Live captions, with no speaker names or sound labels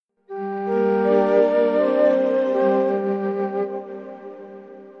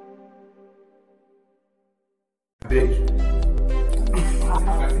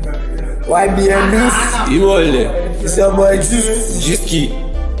YBMs. Imole. It's your boy Giskid.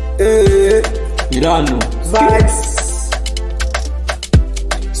 You don't know. Vibes.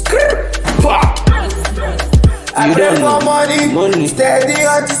 I pray for money, steady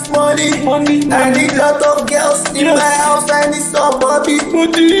on this money. I need lot of girls in my house. I need some Bobby.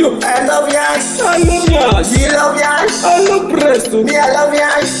 I love yansh. You love yansh. I love Presto. Me, I love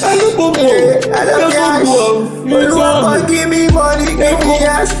yansh. I love Bobo. I love yansh. Oluwa, give me money, give me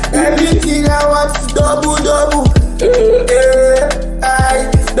yansh. Everything I want is double. Double.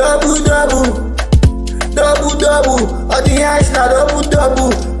 All the yansh na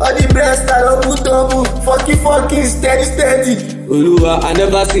double. All the breast na double. Fucking steady. Oluwa, I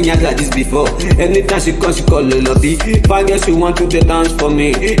never seen yansh like this before. Anytime she come, she call Lolabi. Find girl she want to dance for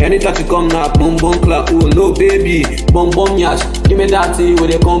me. Anytime she come now, boom clap. Oh no baby, boom yansh. Give me that thing where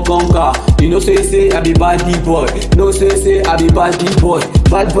they come car. You know say I be body boy. No say I be body boy.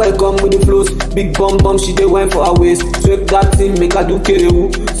 Bad boy come with the flows. Big bum she dey wine for her waist. Sweep that thing make her do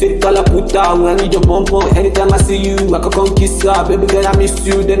kerewu. Say kala puta when I need your bum. Anytime I see you, I can come kiss her. Baby girl I miss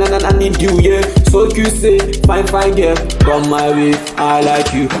you, then I need you, yeah. So you say fine girl, come my way. I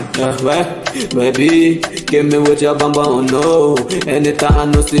like you, baby. Give me with your bum oh no. Anytime I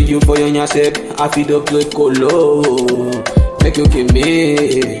no see you for your yansh, I feed up play colo. Make you give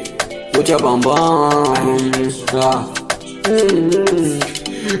me with your bum.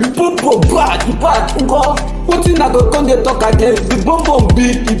 Bad, what in I go come dey talk again? The bum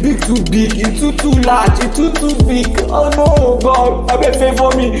big, it big too big, it too large, it too big. Oh no, God, I beg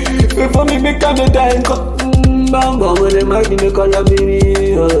favor me, make I no die. Bam when they make me call your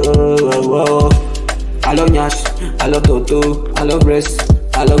baby. I love yansh, I love toto, I love breast,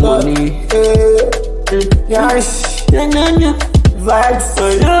 I love money. Yansh, vibes,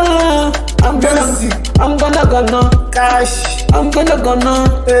 I'm gonna cash. I'm gonna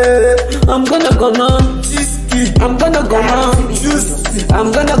Giskid. I'm gonna Juicy.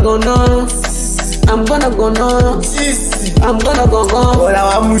 I'm gonna Juicy. I'm gonna go.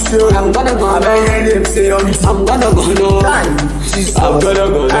 I'm gonna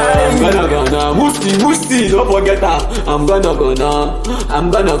go. Musti, don't forget that. I'm gonna go now. I'm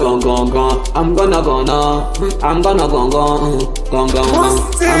gonna go.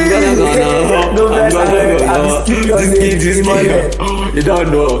 You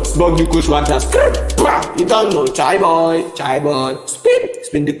don't know. Smoke the kush one task. You don't know. Chai boy.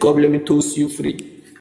 Spin the cup, let me toast you free.